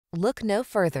Look no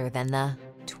further than the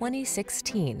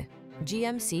 2016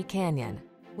 GMC Canyon.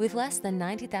 With less than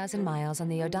 90,000 miles on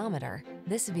the odometer,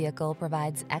 this vehicle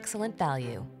provides excellent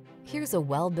value. Here's a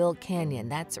well-built Canyon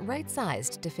that's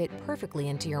right-sized to fit perfectly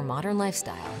into your modern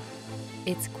lifestyle.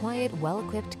 Its quiet,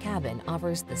 well-equipped cabin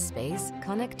offers the space,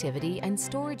 connectivity, and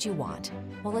storage you want,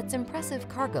 while its impressive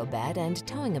cargo bed and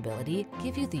towing ability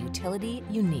give you the utility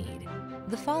you need.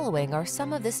 The following are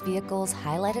some of this vehicle's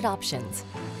highlighted options: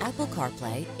 Apple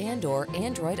CarPlay and/or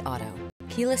Android Auto,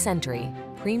 keyless entry,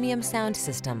 premium sound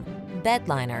system, bed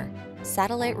liner,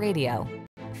 satellite radio,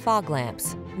 fog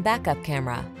lamps, backup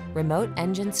camera, remote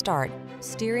engine start,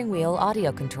 steering wheel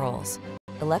audio controls,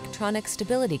 electronic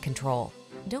stability control.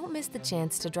 Don't miss the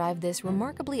chance to drive this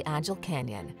remarkably agile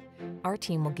Canyon. Our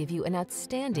team will give you an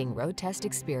outstanding road test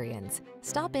experience.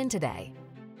 Stop in today.